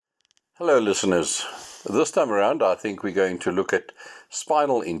Hello, listeners. This time around, I think we're going to look at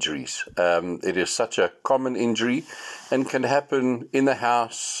spinal injuries. It is such a common injury and can happen in the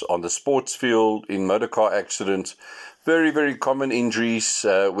house, on the sports field, in motor car accidents. Very, very common injuries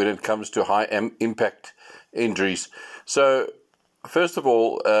when it comes to high impact injuries. So, first of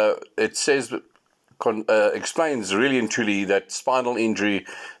all, it says explains really and truly that spinal injury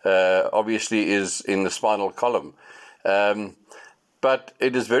obviously is in the spinal column. But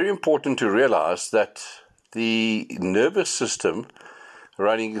it is very important to realize that the nervous system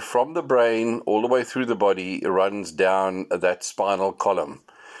running from the brain all the way through the body runs down that spinal column.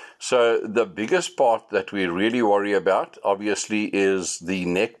 So the biggest part that we really worry about, obviously, is the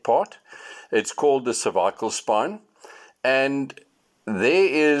neck part. It's called the cervical spine. And there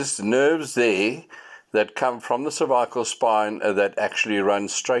is nerves there that come from the cervical spine that actually run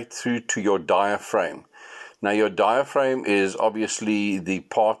straight through to your diaphragm. Now, your diaphragm is obviously the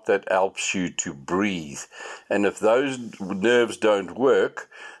part that helps you to breathe. And if those nerves don't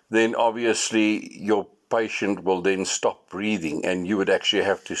work, then obviously your patient will then stop breathing, and you would actually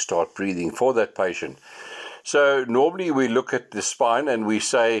have to start breathing for that patient. So normally we look at the spine and we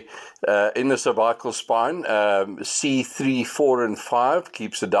say in the cervical spine, C3, 4, and 5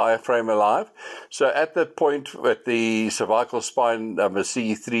 keeps the diaphragm alive. So at that point at the cervical spine number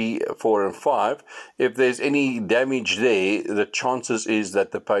C3, 4, and 5, if there's any damage there, the chances is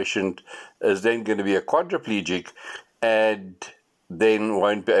that the patient is then going to be a quadriplegic and then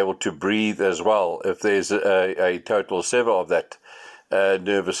won't be able to breathe as well if there's a total sever of that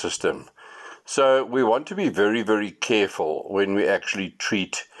nervous system. So we want to be very, very careful when we actually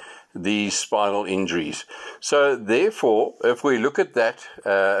treat these spinal injuries. So therefore, if we look at that,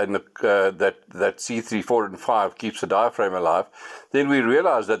 that C3, 4, and 5 keeps the diaphragm alive, then we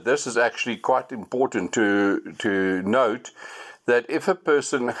realize that this is actually quite important to note, that if a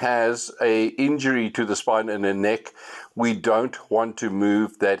person has an injury to the spine and the neck, we don't want to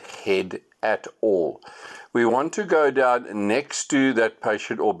move that head at all. We want to go down next to that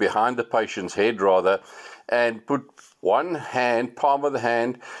patient, or behind the patient's head rather, and put one hand, palm of the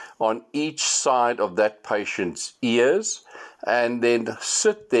hand, on each side of that patient's ears, and then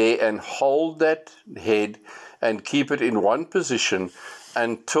sit there and hold that head and keep it in one position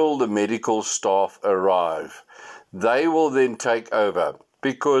until the medical staff arrive. They will then take over,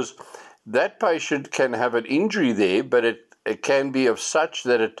 because that patient can have an injury there, but it can be of such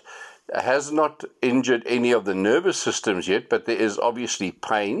that it has not injured any of the nervous systems yet, but there is obviously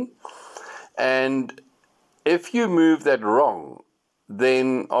pain. And if you move that wrong,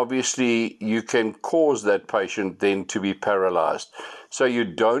 then obviously you can cause that patient then to be paralyzed. So you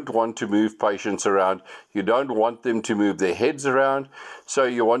don't want to move patients around. You don't want them to move their heads around. So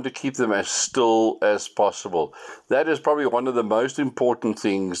you want to keep them as still as possible. That is probably one of the most important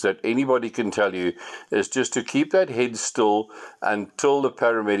things that anybody can tell you, is just to keep that head still until the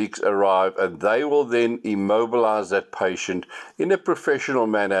paramedics arrive, and they will then immobilize that patient in a professional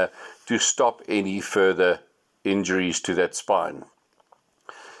manner to stop any further injuries to that spine.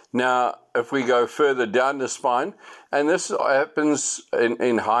 Now, if we go further down the spine, and this happens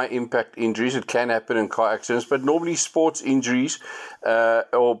in high impact injuries, it can happen in car accidents, but normally sports injuries,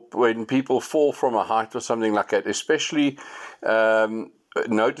 or when people fall from a height or something like that, especially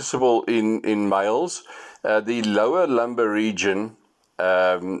noticeable in males, the lower lumbar region,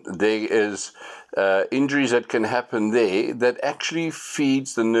 there is injuries that can happen there that actually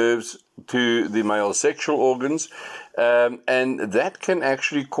feeds the nerves to the male sexual organs, and that can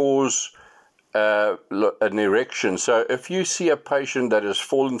actually cause an erection. So if you see a patient that has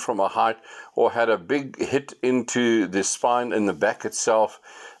fallen from a height or had a big hit into the spine in the back itself,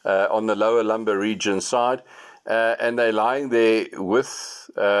 on the lower lumbar region side, and they're lying there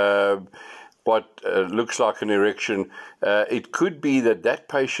with what looks like an erection, it could be that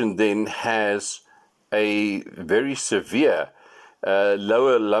patient then has a very severe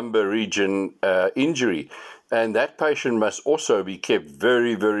lower lumbar region injury. And that patient must also be kept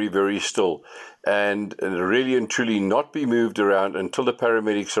very, very, very still, and really and truly not be moved around until the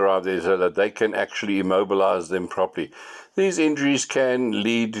paramedics arrive there, so that they can actually immobilize them properly. These injuries can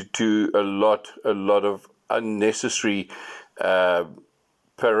lead to a lot of unnecessary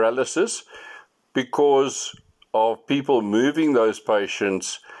paralysis, because of people moving those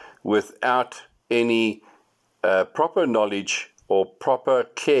patients without any proper knowledge or proper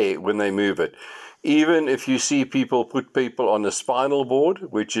care when they move it. Even if you see people put people on a spinal board,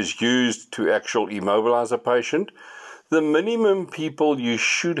 which is used to actually immobilize a patient, the minimum people you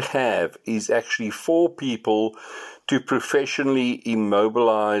should have is actually 4 people to professionally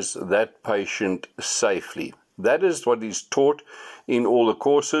immobilize that patient safely. That is what is taught in all the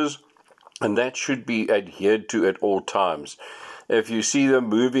courses. And that should be adhered to at all times. If you see them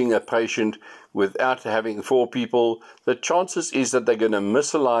moving a patient without having 4 people, the chances is that they're going to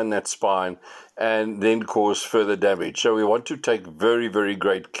misalign that spine and then cause further damage. So we want to take very, very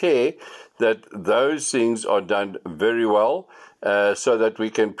great care that those things are done very well, so that we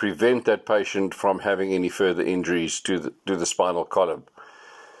can prevent that patient from having any further injuries to the spinal column.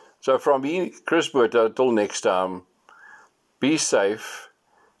 So from me, Chris Botha, until next time, be safe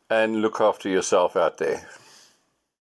and look after yourself out there.